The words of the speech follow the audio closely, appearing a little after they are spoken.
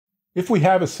If we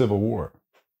have a civil war,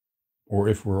 or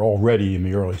if we're already in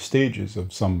the early stages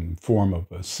of some form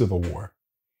of a civil war,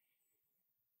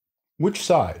 which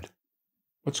side?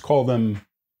 Let's call them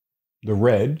the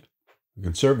red, the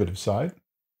conservative side,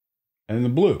 and the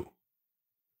blue,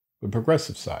 the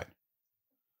progressive side.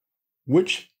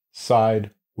 Which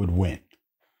side would win?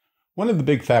 One of the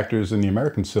big factors in the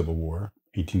American Civil War,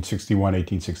 1861,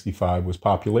 1865, was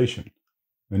population.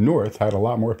 The North had a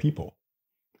lot more people,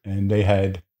 and they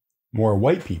had more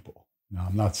white people. Now,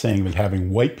 I'm not saying that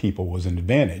having white people was an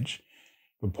advantage,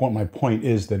 but my point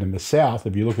is that in the South,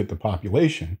 if you look at the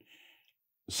population,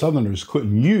 Southerners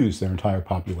couldn't use their entire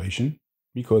population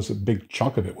because a big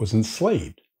chunk of it was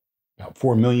enslaved. About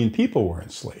 4 million people were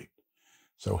enslaved.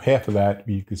 So half of that,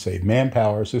 you could say,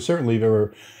 manpower. So certainly there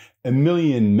were 1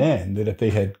 million men that if they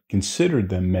had considered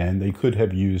them men, they could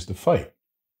have used to fight.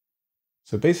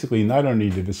 So basically, not only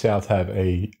did the South have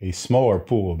a smaller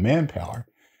pool of manpower,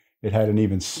 it had an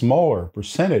even smaller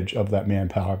percentage of that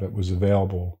manpower that was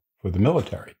available for the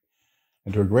military.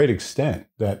 And to a great extent,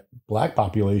 that black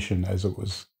population, as it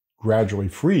was gradually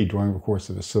freed during the course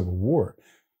of the Civil War,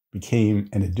 became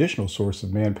an additional source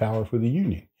of manpower for the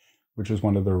Union, which was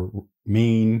one of the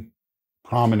main,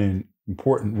 prominent,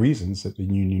 important reasons that the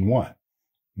Union won: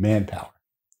 manpower.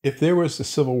 If there was a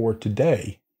Civil War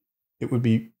today, it would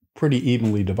be pretty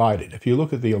evenly divided. If you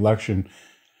look at the election,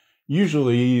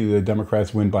 usually the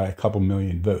Democrats win by a couple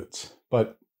million votes.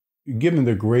 But given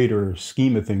the greater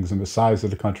scheme of things and the size of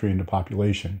the country and the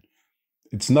population,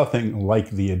 it's nothing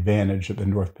like the advantage that the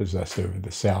North possessed over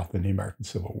the South in the American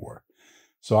Civil War.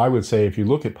 So I would say if you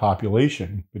look at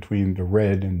population between the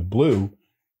red and the blue,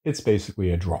 it's basically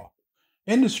a draw.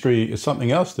 Industry is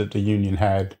something else that the Union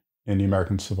had in the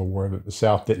American Civil War that the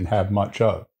South didn't have much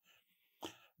of.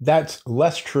 That's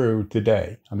less true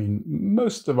today. I mean,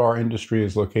 most of our industry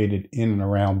is located in and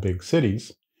around big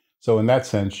cities. So in that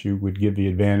sense, you would give the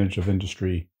advantage of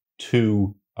industry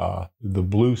to the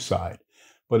blue side.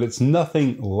 But it's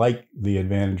nothing like the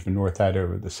advantage the North had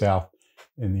over the South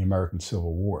in the American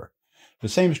Civil War. The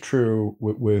same is true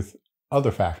with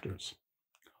other factors.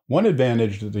 One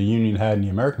advantage that the Union had in the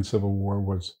American Civil War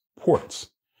was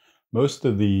ports. Most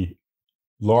of the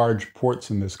large ports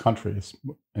in this country,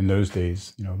 in those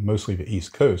days, mostly the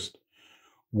East Coast,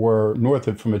 were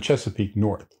from the Chesapeake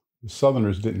north. The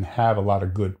Southerners didn't have a lot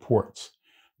of good ports.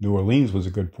 New Orleans was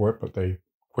a good port, but they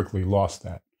quickly lost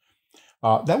that.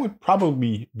 That would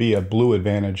probably be a blue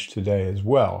advantage today as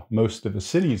well. Most of the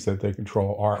cities that they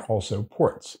control are also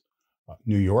ports.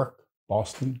 New York,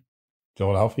 Boston,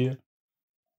 Philadelphia,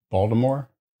 Baltimore,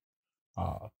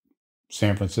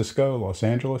 San Francisco, Los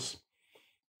Angeles.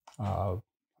 I'm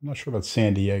not sure about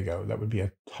San Diego. That would be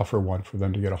a tougher one for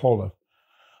them to get a hold of.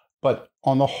 But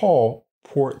on the whole,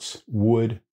 ports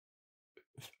would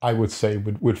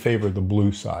favor the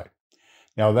blue side.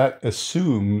 Now, that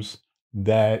assumes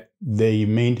that they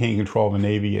maintain control of the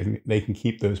Navy and they can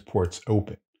keep those ports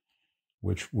open,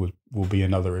 which will be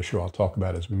another issue I'll talk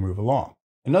about as we move along.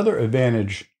 Another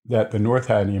advantage that the North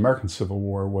had in the American Civil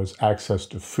War was access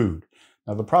to food.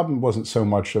 Now, the problem wasn't so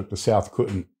much that the South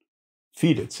couldn't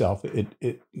feed itself.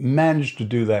 It managed to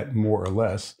do that more or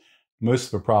less. Most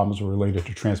of the problems were related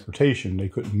to transportation. They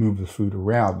couldn't move the food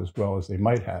around as well as they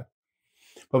might have.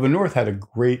 But the North had a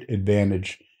great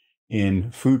advantage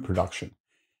in food production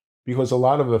because a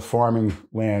lot of the farming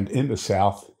land in the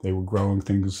South, they were growing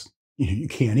things you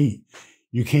can't eat.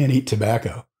 You can't eat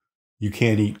tobacco. You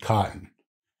can't eat cotton.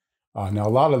 Now, a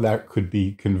lot of that could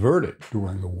be converted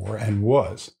during the war and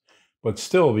was, but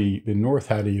still the North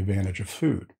had the advantage of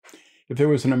food. If there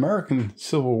was an American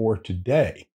Civil War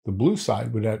today, the blue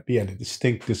side would be at a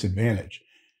distinct disadvantage.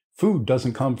 Food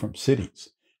doesn't come from cities.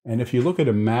 And if you look at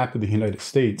a map of the United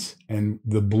States and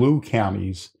the blue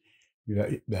counties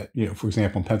that for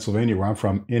example, in Pennsylvania, where I'm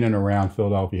from, in and around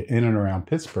Philadelphia, in and around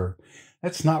Pittsburgh,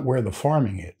 that's not where the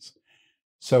farming is.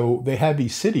 So they have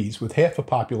these cities with half a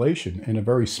population and a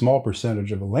very small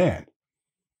percentage of the land,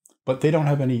 but they don't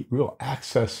have any real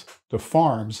access to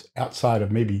farms outside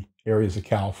of maybe areas of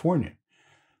California.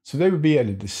 So they would be at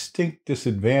a distinct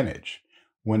disadvantage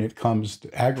when it comes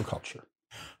to agriculture.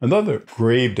 Another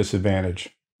grave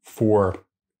disadvantage for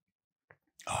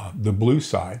the blue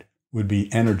side would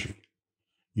be energy.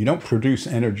 You don't produce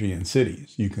energy in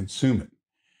cities, you consume it.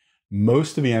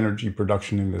 Most of the energy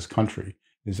production in this country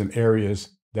is in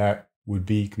areas that would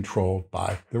be controlled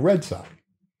by the red side,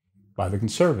 by the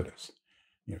conservatives.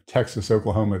 Texas,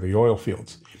 Oklahoma, the oil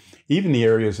fields. Even the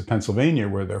areas of Pennsylvania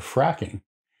where they're fracking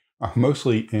are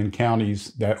mostly in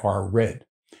counties that are red.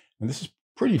 And this is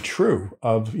pretty true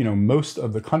of most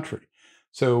of the country.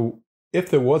 So if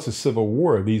there was a civil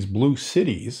war, these blue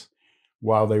cities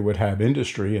while they would have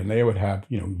industry and they would have,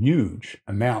 huge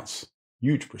amounts,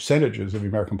 huge percentages of the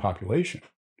American population,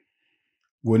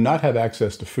 would not have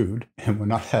access to food and would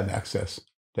not have access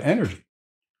to energy.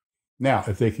 Now,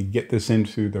 if they could get this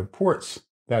into their ports,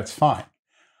 that's fine.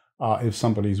 If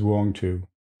somebody's willing to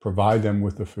provide them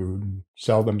with the food,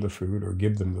 sell them the food, or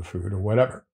give them the food, or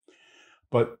whatever.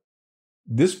 But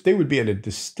they would be at a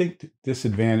distinct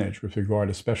disadvantage with regard,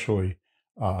 especially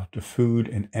to food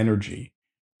and energy,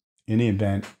 in the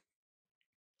event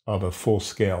of a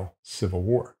full-scale civil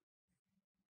war.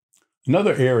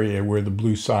 Another area where the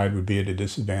blue side would be at a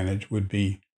disadvantage would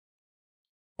be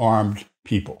armed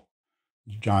people.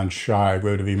 John Shai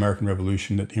wrote of the American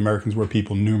Revolution that the Americans were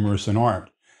people numerous and armed.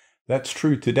 That's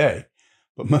true today,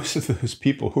 but most of those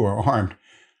people who are armed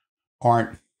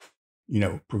aren't,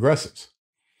 progressives.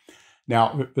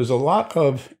 Now, there's a lot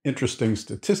of interesting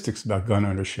statistics about gun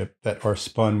ownership that are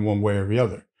spun one way or the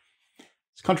other.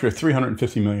 It's a country of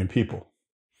 350 million people.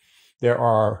 There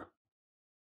are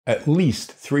at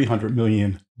least 300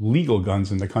 million legal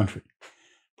guns in the country,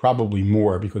 probably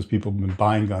more because people have been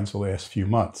buying guns the last few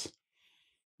months.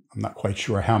 I'm not quite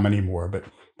sure how many more, but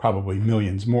probably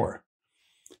millions more.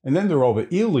 And then there are all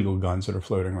the illegal guns that are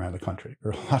floating around the country.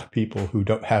 There are a lot of people who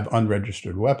don't have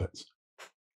unregistered weapons.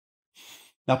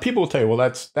 Now, people will tell you, well,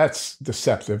 that's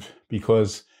deceptive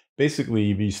because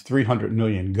basically these 300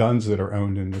 million guns that are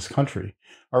owned in this country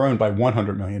are owned by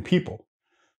 100 million people.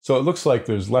 So it looks like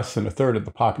there's less than a third of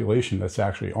the population that's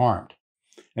actually armed.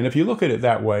 And if you look at it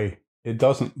that way, it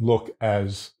doesn't look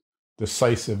as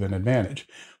decisive an advantage.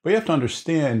 But you have to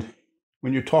understand,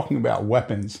 when you're talking about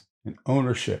weapons and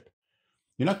ownership,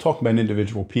 you're not talking about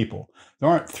individual people. There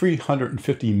aren't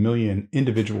 350 million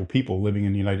individual people living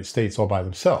in the United States all by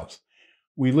themselves.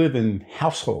 We live in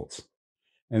households,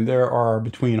 and there are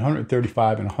between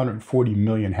 135 and 140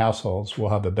 million households. We'll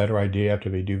have a better idea after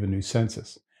they do the new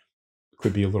census. It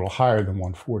could be a little higher than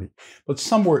 140, but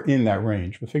somewhere in that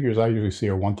range. The figures I usually see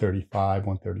are 135,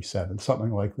 137,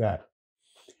 something like that,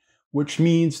 which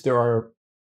means there are,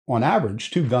 on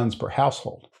average, 2 guns per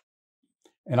household.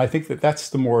 And I think that that's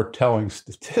the more telling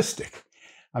statistic.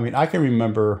 I mean, I can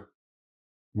remember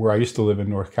where I used to live in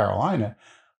North Carolina.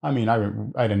 I mean, I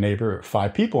had a neighbor of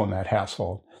 5 people in that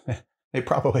household. They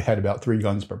probably had about 3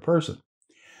 guns per person.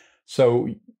 So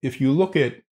if you look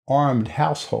at armed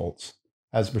households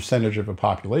as a percentage of a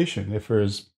population, if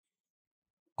there's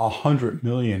 100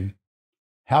 million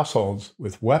households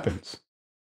with weapons,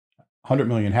 100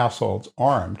 million households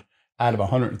armed out of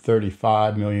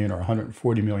 135 million or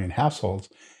 140 million households,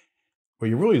 what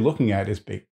you're really looking at is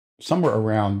somewhere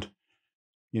around,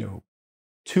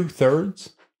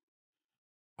 2/3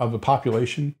 of the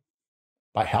population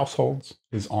by households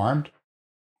is armed.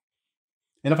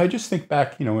 And if I just think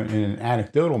back, in an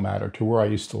anecdotal matter to where I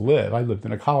used to live, I lived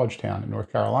in a college town in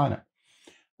North Carolina.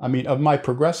 I mean, of my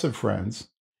progressive friends,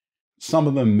 some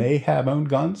of them may have owned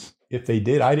guns. If they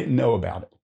did, I didn't know about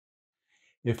it.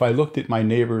 If I looked at my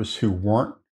neighbors who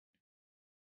weren't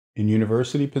in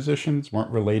university positions,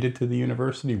 weren't related to the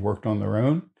university, worked on their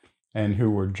own, and who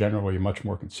were generally much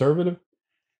more conservative,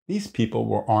 these people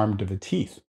were armed to the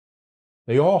teeth.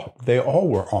 They all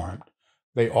were armed.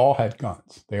 They all had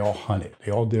guns. They all hunted.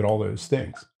 They all did all those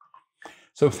things.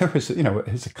 So if there was,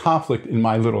 it's a conflict in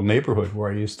my little neighborhood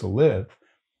where I used to live,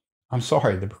 I'm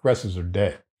sorry, the progressives are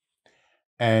dead.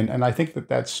 And I think that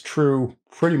that's true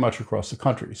pretty much across the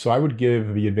country. So I would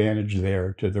give the advantage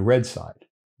there to the red side.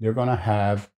 They're going to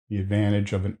have the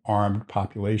advantage of an armed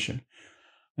population.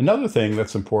 Another thing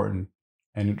that's important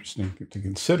and interesting to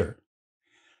consider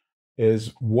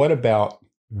is, what about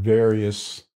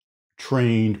various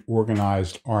trained,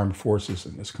 organized armed forces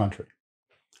in this country?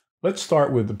 Let's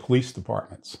start with the police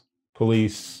departments.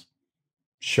 Police,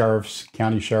 sheriffs,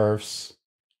 county sheriffs,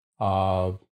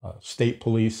 state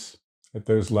police at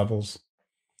those levels.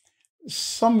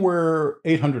 Somewhere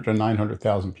 800 to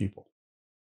 900,000 people.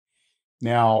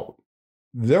 Now,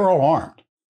 they're all armed.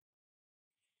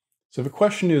 So the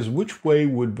question is, which way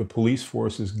would the police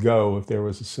forces go if there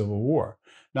was a civil war?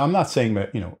 Now, I'm not saying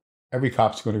that, every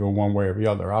cop's going to go one way or the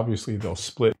other. Obviously, they'll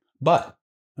split. But,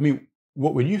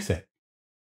 what would you think?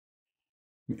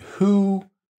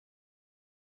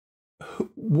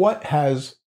 What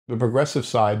has the progressive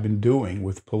side been doing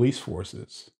with police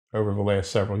forces over the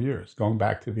last several years, going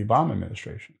back to the Obama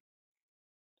administration?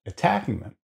 Attacking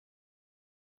them.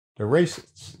 They're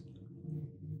racists.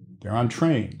 They're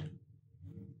untrained.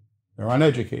 They're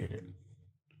uneducated.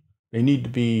 They need to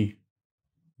be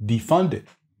defunded.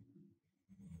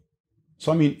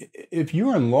 So, if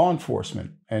you're in law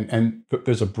enforcement and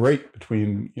there's a break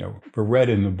between, the red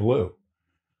and the blue,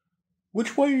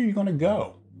 which way are you going to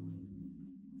go?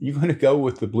 you going to go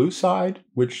with the blue side,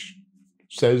 which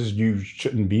says you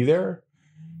shouldn't be there,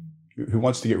 who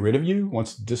wants to get rid of you,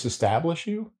 wants to disestablish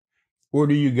you? Or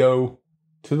do you go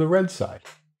to the red side?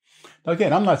 Now,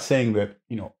 again, I'm not saying that,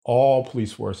 all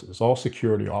police forces, all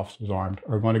security officers armed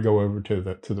are going to go over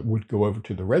would go over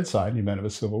to the red side in the event of a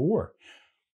civil war.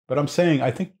 But I'm saying,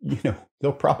 I think,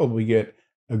 they'll probably get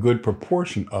a good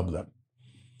proportion of them.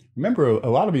 Remember, a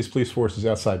lot of these police forces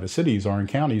outside the cities are in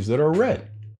counties that are red.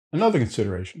 Another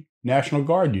consideration, National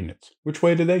Guard units. Which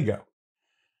way do they go?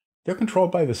 They're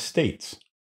controlled by the states.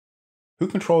 Who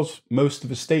controls most of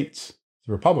the states?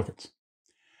 The Republicans.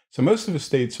 So most of the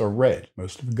states are red.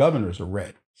 Most of the governors are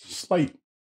red. Slight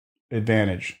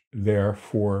advantage there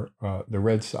for the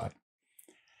red side.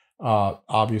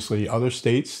 Obviously, other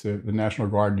states, the National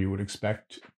Guard you would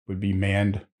expect would be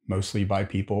manned mostly by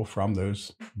people from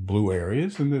those blue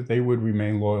areas, and that they would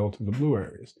remain loyal to the blue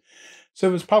areas.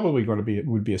 So it's probably it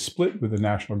would be a split with the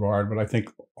National Guard, but I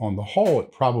think on the whole,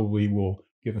 it probably will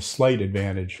give a slight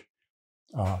advantage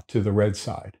to the red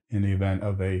side in the event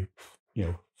of a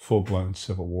full-blown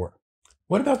civil war.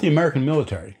 What about the American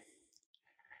military?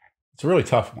 It's a really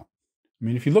tough one. I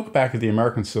mean, if you look back at the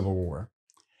American Civil War,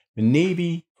 the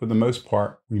Navy, for the most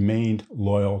part, remained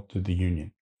loyal to the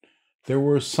Union. There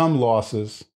were some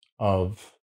losses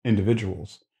of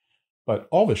individuals, but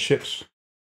all the ships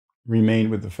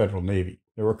remained with the Federal Navy.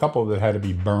 There were a couple that had to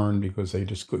be burned because they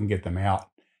just couldn't get them out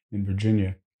in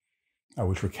Virginia,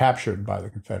 which were captured by the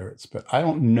Confederates. But I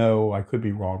don't know, I could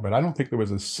be wrong, but I don't think there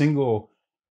was a single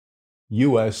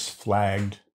U.S.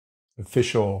 flagged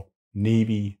official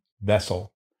Navy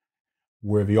vessel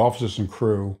where the officers and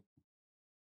crew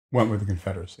went with the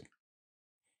Confederacy.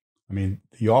 I mean,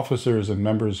 the officers and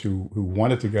members who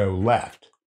wanted to go left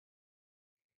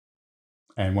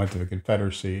and went to the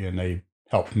Confederacy, and they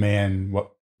helped man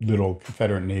what little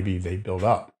Confederate Navy they built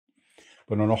up.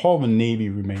 But on the whole, the Navy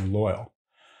remained loyal.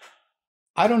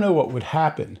 I don't know what would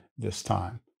happen this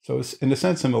time. So in a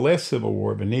sense, in the last Civil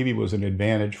War, the Navy was an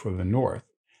advantage for the North.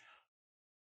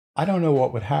 I don't know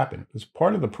what would happen, because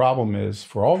part of the problem is,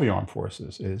 for all the armed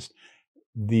forces, is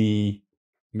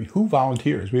who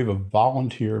volunteers? We have a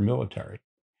volunteer military.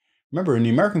 Remember, in the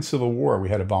American Civil War, we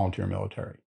had a volunteer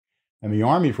military. And the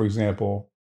Army, for example,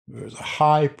 there's a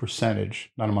high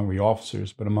percentage, not among the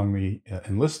officers, but among the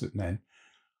enlisted men,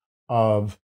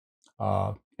 of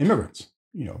immigrants,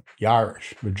 the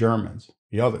Irish, the Germans,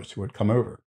 the others who had come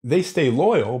over. They stay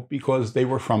loyal because they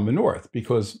were from the North,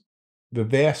 because the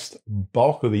vast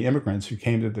bulk of the immigrants who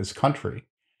came to this country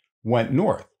went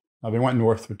north. Now, they went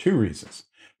north for two reasons,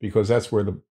 because that's where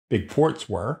the big ports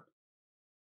were.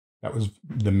 That was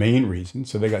the main reason.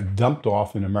 So they got dumped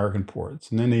off in American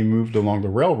ports, and then they moved along the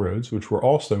railroads, which were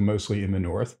also mostly in the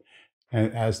North,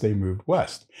 and as they moved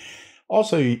west.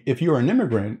 Also, if you're an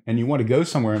immigrant and you want to go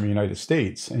somewhere in the United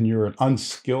States and you're an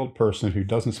unskilled person who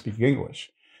doesn't speak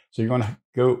English, so you're going to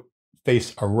go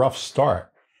face a rough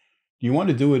start. Do you want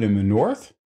to do it in the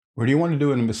North, or do you want to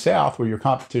do it in the South, where your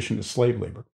competition is slave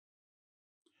labor?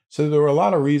 So there were a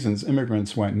lot of reasons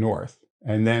immigrants went north,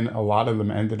 and then a lot of them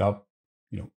ended up,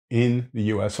 in the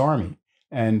U.S. Army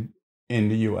and in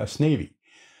the U.S. Navy.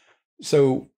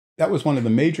 So that was one of the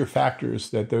major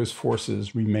factors that those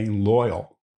forces remain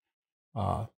loyal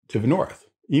to the North.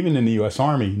 Even in the U.S.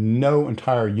 Army, no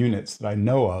entire units that I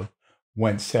know of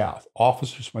went south.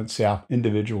 Officers went south,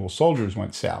 individual soldiers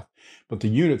went south, but the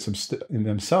units in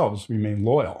themselves remain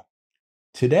loyal.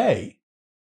 Today,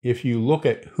 if you look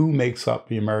at who makes up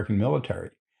the American military,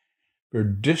 they're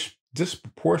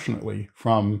disproportionately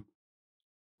from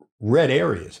red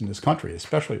areas in this country,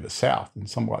 especially the South and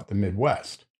somewhat the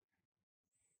Midwest.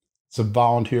 It's a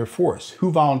volunteer force.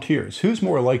 Who volunteers? Who's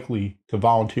more likely to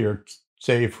volunteer,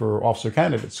 say, for officer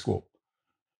candidate school?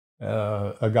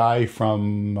 A guy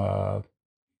from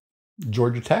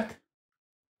Georgia Tech,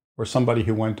 or somebody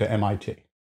who went to MIT?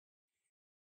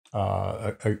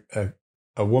 A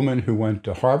woman who went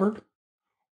to Harvard,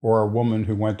 or a woman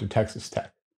who went to Texas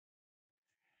Tech?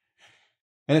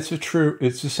 And it's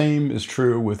the same is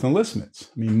true with enlistments.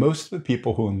 I mean, most of the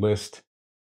people who enlist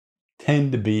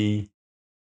tend to be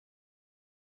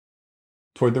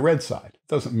toward the red side. It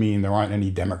doesn't mean there aren't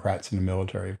any Democrats in the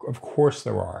military. Of course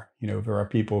there are. There are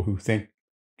people who think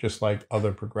just like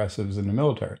other progressives in the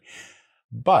military.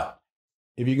 But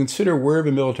if you consider where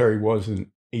the military was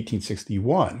in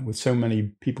 1861, with so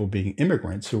many people being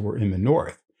immigrants who were in the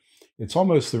North, it's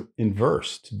almost the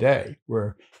inverse today,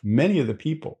 where many of the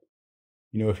people,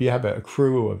 if you have a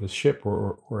crew of a ship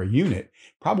or a unit,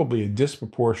 probably a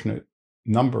disproportionate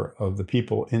number of the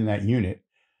people in that unit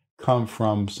come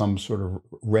from some sort of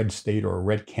red state or a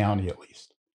red county, at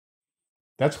least.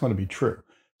 That's going to be true.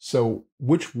 So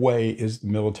which way is the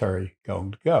military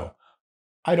going to go?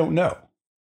 I don't know.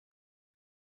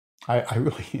 I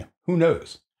really, who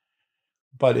knows?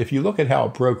 But if you look at how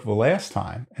it broke the last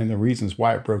time and the reasons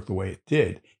why it broke the way it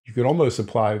did, you could almost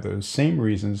apply those same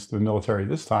reasons to the military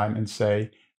this time and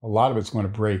say a lot of it's going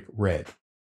to break red.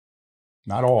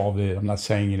 Not all of it. I'm not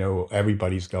saying,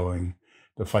 everybody's going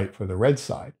to fight for the red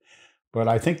side. But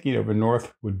I think, the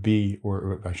North would be,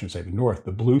 or I shouldn't say the North,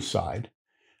 the blue side,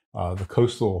 the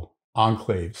coastal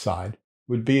enclave side,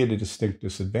 would be at a distinct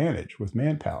disadvantage with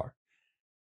manpower.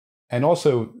 And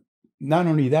also, not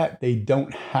only that, they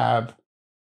don't have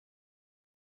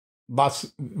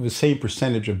the same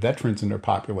percentage of veterans in their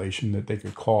population that they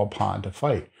could call upon to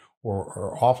fight,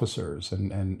 or officers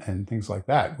and things like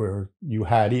that, where you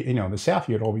had, in the South,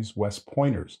 you had all these West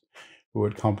Pointers who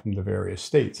had come from the various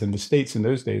states. And the states in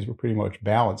those days were pretty much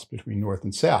balanced between North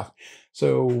and South.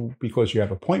 So because you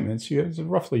have appointments, you have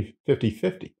roughly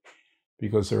 50-50,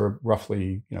 because there were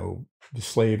roughly, the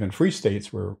slave and free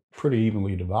states were pretty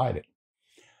evenly divided.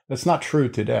 That's not true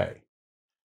today.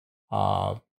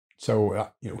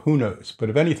 So who knows? But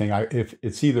if anything, if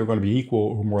it's either going to be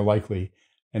equal or more likely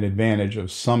an advantage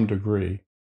of some degree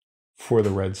for the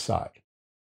red side.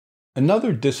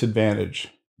 Another disadvantage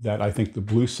that I think the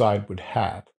blue side would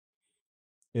have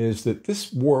is that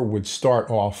this war would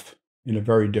start off in a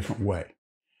very different way.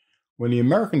 When the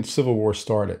American Civil War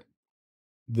started,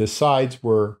 the sides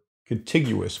were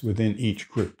contiguous within each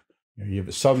group. You have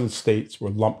the southern states were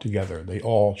lumped together. They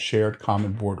all shared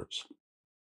common borders.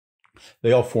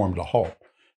 They all formed a whole.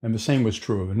 And the same was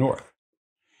true of the North.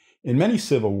 In many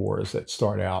civil wars that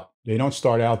start out, they don't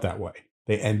start out that way.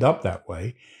 They end up that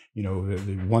way. The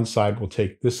one side will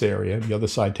take this area, the other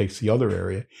side takes the other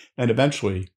area, and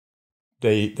eventually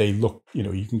they look,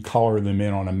 you can color them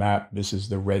in on a map. This is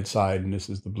the red side and this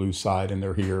is the blue side, and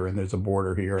they're here, and there's a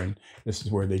border here, and this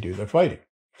is where they do their fighting.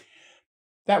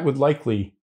 That would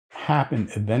likely happen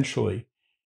eventually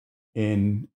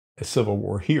in a civil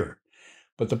war here.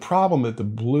 But the problem that the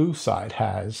blue side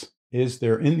has is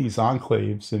they're in these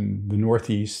enclaves in the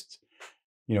Northeast,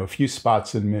 a few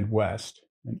spots in the Midwest.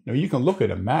 And, you can look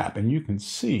at a map and you can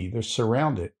see they're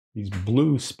surrounded, these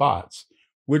blue spots,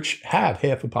 which have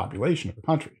half the population of the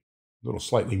country, a little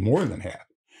slightly more than half,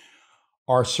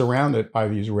 are surrounded by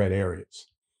these red areas.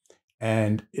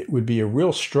 And it would be a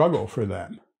real struggle for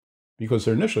them because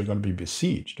they're initially going to be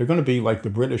besieged. They're going to be like the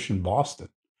British in Boston.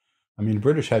 I mean, the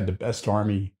British had the best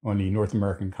army on the North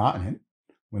American continent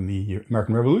when the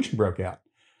American Revolution broke out.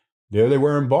 There they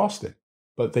were in Boston,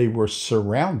 but they were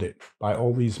surrounded by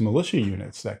all these militia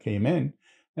units that came in,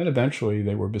 and eventually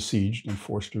they were besieged and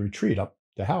forced to retreat up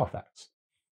to Halifax.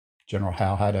 General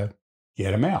Howe had to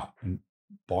get them out, and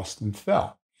Boston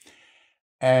fell.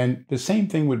 And the same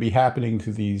thing would be happening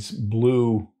to these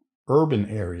blue urban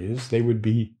areas. They would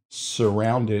be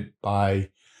surrounded by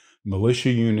militia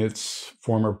units,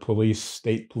 former police,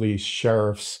 state police,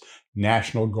 sheriffs,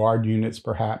 National Guard units,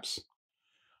 perhaps,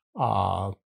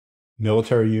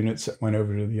 military units that went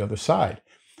over to the other side.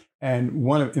 And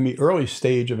in the early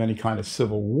stage of any kind of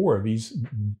civil war, these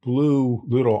blue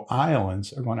little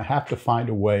islands are going to have to find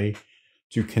a way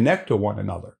to connect to one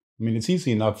another. I mean, it's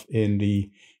easy enough in the,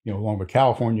 along the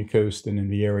California coast and in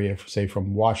the area, say,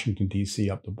 from Washington, D.C.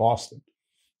 up to Boston.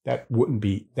 That wouldn't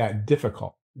be that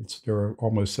difficult. They're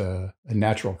almost a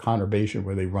natural conurbation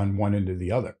where they run one into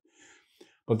the other.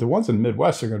 But the ones in the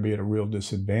Midwest are going to be at a real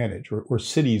disadvantage, or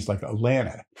cities like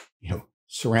Atlanta,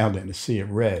 surrounded in a sea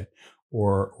of red,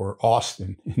 or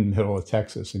Austin in the middle of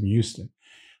Texas, and Houston.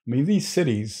 I mean, these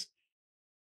cities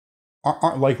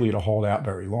aren't likely to hold out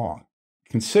very long,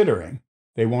 considering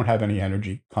they won't have any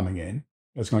energy coming in.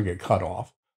 It's going to get cut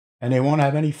off, and they won't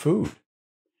have any food.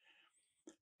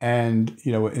 And,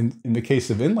 in the case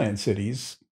of inland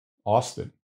cities,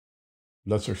 Austin,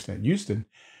 lesser extent Houston,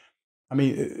 I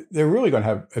mean, they're really going to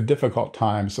have a difficult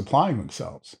time supplying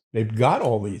themselves. They've got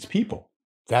all these people.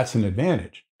 That's an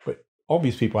advantage. But all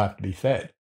these people have to be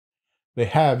fed. They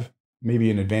have maybe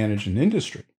an advantage in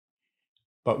industry,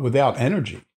 but without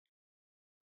energy,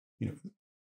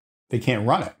 they can't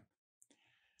run it.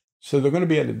 So they're going to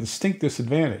be at a distinct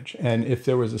disadvantage. And if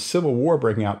there was a civil war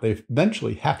breaking out, they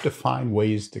eventually have to find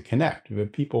ways to connect. The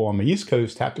people on the East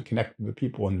Coast have to connect with the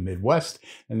people in the Midwest,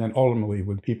 and then ultimately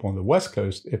with people on the West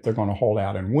Coast if they're going to hold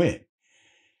out and win.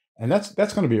 And that's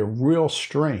going to be a real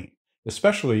strain,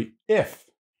 especially if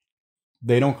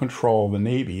they don't control the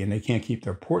Navy and they can't keep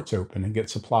their ports open and get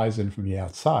supplies in from the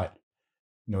outside.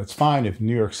 It's fine if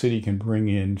New York City can bring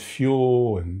in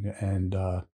fuel and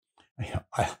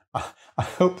I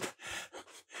hope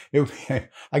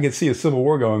I could see a civil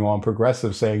war going on,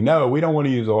 progressives saying, no, we don't want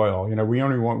to use oil. We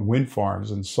only want wind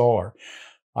farms and solar.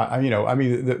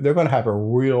 They're going to have a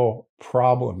real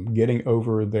problem getting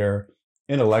over their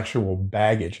intellectual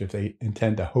baggage if they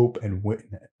intend to hope and win,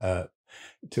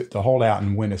 to hold out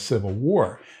and win a civil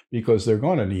war, because they're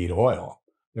going to need oil.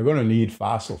 They're going to need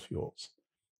fossil fuels.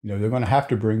 They're going to have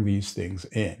to bring these things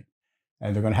in,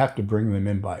 and they're going to have to bring them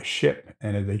in by ship.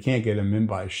 And if they can't get them in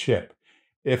by ship,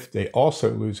 if they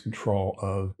also lose control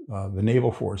of the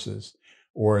naval forces,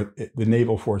 or the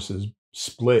naval forces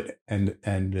split and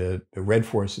the Red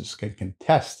forces can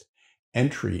contest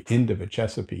entry into the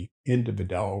Chesapeake, into the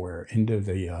Delaware, into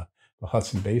the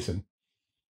Hudson Basin,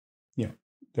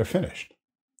 they're finished.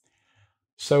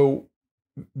 So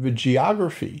the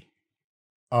geography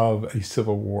of a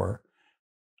civil war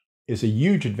is a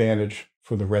huge advantage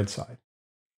for the red side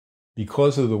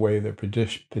because of the way they're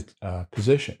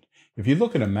positioned. If you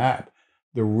look at a map,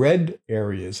 the red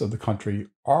areas of the country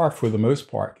are, for the most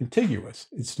part, contiguous.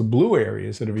 It's the blue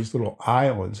areas that are these little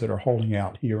islands that are holding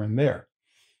out here and there.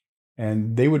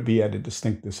 And they would be at a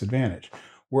distinct disadvantage.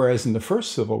 Whereas in the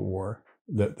first Civil War,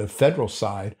 the federal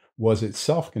side was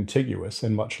itself contiguous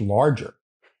and much larger.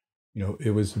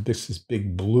 It was this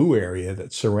big blue area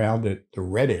that surrounded the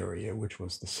red area, which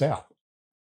was the South.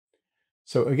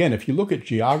 So again, if you look at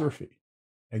geography,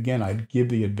 again, I'd give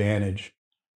the advantage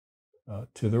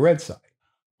to the red side.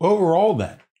 Overall,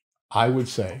 then, I would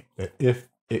say that if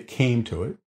it came to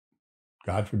it,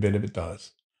 God forbid if it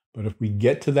does, but if we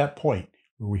get to that point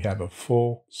where we have a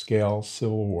full-scale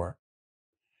civil war,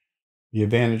 the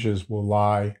advantages will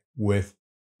lie with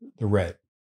the red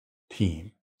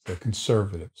team, the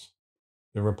conservatives,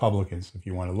 the Republicans, if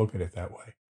you want to look at it that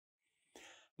way.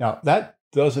 Now, that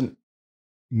doesn't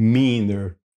mean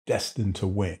they're destined to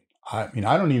win. I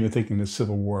don't even think in the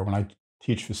Civil War, when I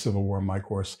teach the Civil War in my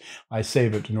course, I say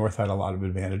that the North had a lot of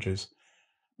advantages,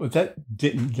 but that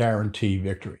didn't guarantee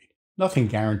victory. Nothing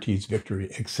guarantees victory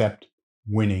except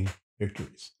winning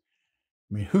victories.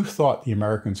 Who thought the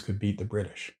Americans could beat the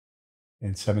British in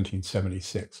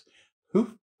 1776?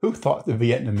 Who thought the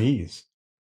Vietnamese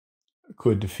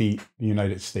could defeat the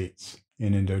United States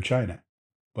in Indochina?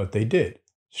 But they did.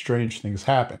 Strange things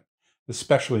happen,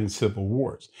 especially in civil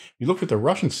wars. You look at the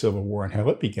Russian Civil War and how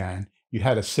it began, you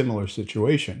had a similar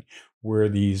situation where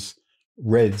these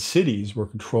red cities were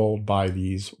controlled by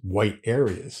these white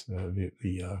areas,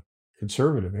 the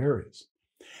conservative areas.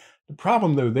 The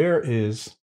problem, though, there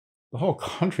is the whole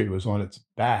country was on its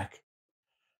back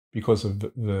because of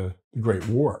the Great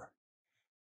War.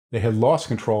 They had lost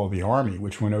control of the army,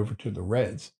 which went over to the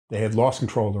Reds. They had lost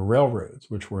control of the railroads,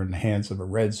 which were in the hands of the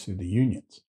Reds through the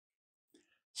Unions.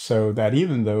 So that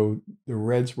even though the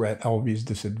Reds were at all these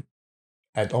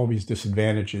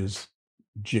disadvantages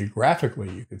geographically,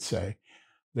 you could say,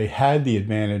 they had the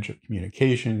advantage of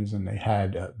communications, and they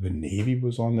had the Navy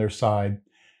was on their side.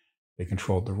 They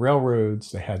controlled the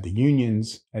railroads. They had the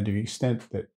unions. And to the extent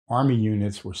that army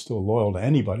units were still loyal to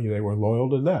anybody, they were loyal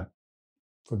to them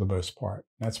for the most part.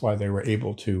 That's why they were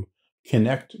able to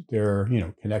connect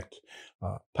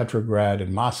Petrograd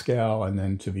and Moscow, and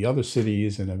then to the other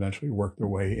cities, and eventually work their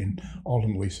way and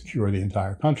ultimately secure the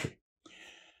entire country.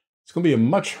 It's going to be a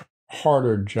much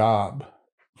harder job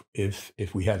if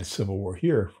we had a civil war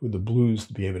here for the blues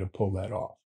to be able to pull that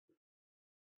off.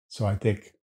 So I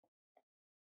think,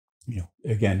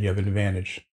 again, you have an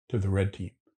advantage to the red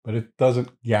team, but it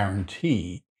doesn't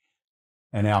guarantee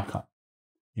an outcome.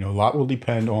 A lot will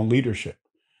depend on leadership.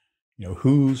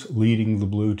 Who's leading the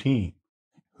blue team?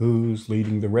 Who's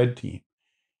leading the red team?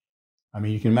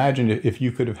 You can imagine if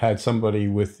you could have had somebody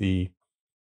with the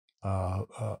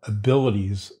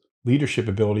leadership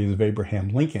abilities of Abraham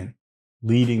Lincoln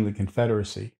leading the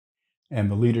Confederacy, and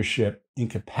the leadership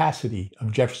incapacity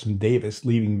of Jefferson Davis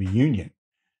leading the Union,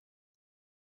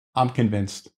 I'm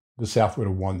convinced the South would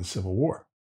have won the Civil War.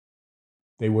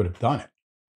 They would have done it,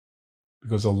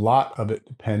 because a lot of it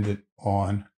depended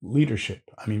on leadership.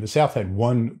 The South had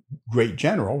one great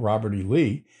general, Robert E.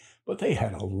 Lee, but they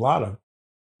had a lot of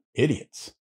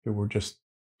idiots who were just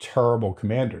terrible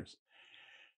commanders.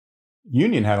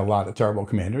 Union had a lot of terrible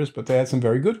commanders, but they had some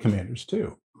very good commanders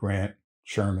too. Grant,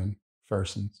 Sherman,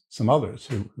 Ferguson, some others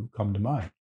who come to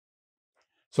mind.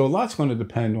 So a lot's going to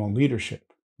depend on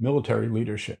leadership, military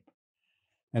leadership.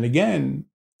 And again,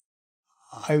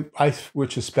 I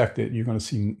would suspect that you're going to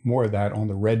see more of that on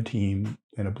the red team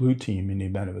than a blue team in the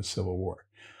event of a civil war.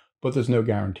 But there's no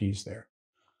guarantees there.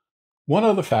 One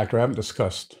other factor I haven't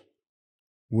discussed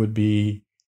would be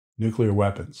nuclear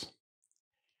weapons.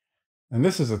 And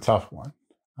this is a tough one.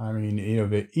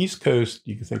 The East Coast,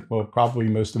 you could think, well, probably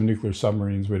most of the nuclear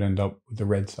submarines would end up with the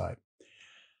red side.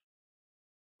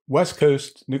 West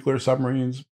Coast nuclear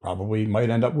submarines probably might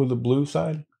end up with the blue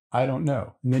side. I don't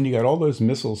know. And then you got all those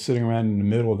missiles sitting around in the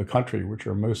middle of the country, which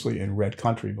are mostly in red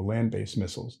country, the land-based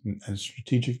missiles, and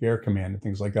Strategic Air Command and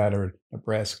things like that are in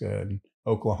Nebraska and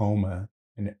Oklahoma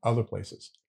and other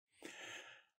places.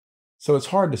 So it's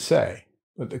hard to say.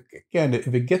 But again,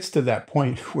 if it gets to that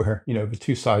point where, the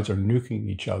two sides are nuking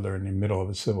each other in the middle of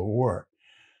a civil war,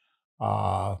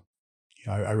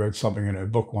 I wrote something in a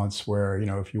book once where,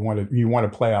 if you want to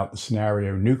play out the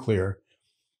scenario nuclear,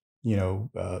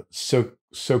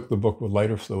 soak the book with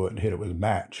lighter fluid and hit it with a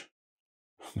match.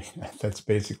 I mean, that's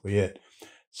basically it.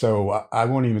 So I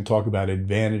won't even talk about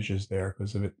advantages there,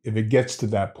 because if it gets to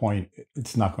that point,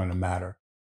 it's not going to matter.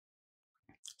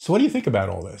 So what do you think about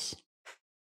all this?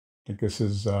 I think this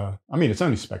is, it's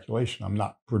only speculation. I'm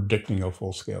not predicting a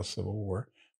full-scale civil war.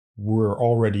 We're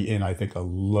already in, I think, a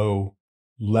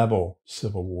low-level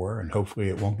civil war, and hopefully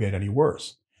it won't get any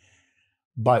worse.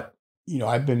 But,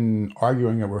 I've been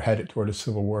arguing that we're headed toward a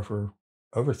civil war for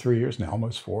over 3 years now,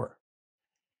 almost 4.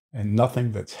 And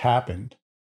nothing that's happened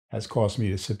has caused me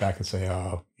to sit back and say,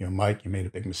 oh, Mike, you made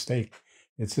a big mistake.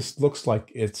 It just looks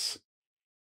like it's,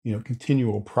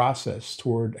 continual process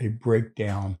toward a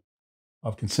breakdown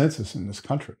of consensus in this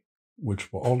country,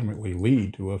 which will ultimately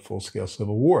lead to a full-scale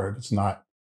civil war if it's not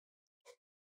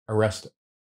arrested.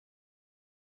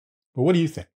 But what do you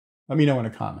think? Let me know in a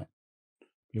comment.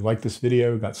 If you like this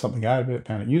video, got something out of it,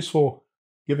 found it useful,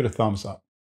 give it a thumbs up.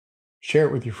 Share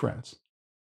it with your friends.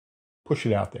 Push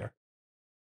it out there.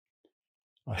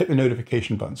 Hit the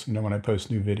notification button so you know when I post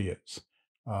new videos.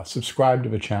 Subscribe to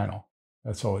the channel.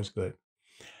 That's always good.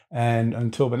 And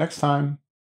until the next time,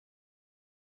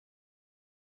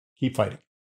 keep fighting.